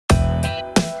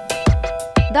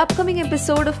The upcoming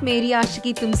episode of Meri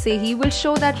Aashiqui Tumse Hi will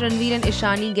show that Ranveer and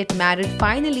Ishani get married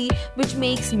finally, which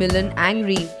makes Milind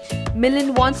angry.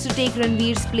 Milind wants to take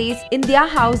Ranveer's place in their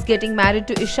house getting married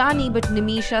to Ishani, but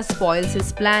Nimisha spoils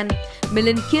his plan.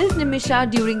 Milind kills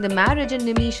Nimisha during the marriage and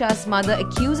Nimisha's mother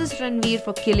accuses Ranveer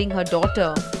for killing her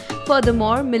daughter.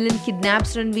 Furthermore, Milind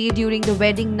kidnaps Ranveer during the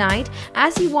wedding night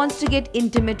as he wants to get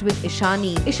intimate with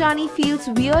Ishani. Ishani feels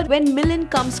weird when Milind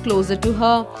comes closer to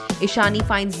her. Ishani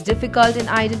finds difficult in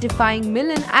identifying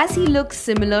Milind as he looks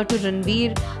similar to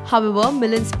Ranveer. However,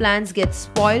 Milind's plans get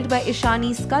spoiled by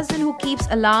Ishani's cousin who keeps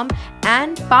alarm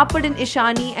and Papad in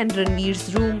Ishani and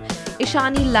Ranveer's room.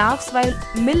 Ishani laughs while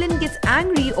Milind gets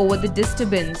angry over the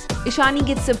disturbance. Ishani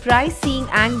gets surprised seeing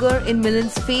anger in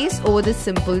Milind's face over this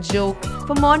simple joke.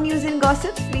 For more news and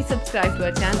gossips, please subscribe to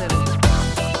our channel.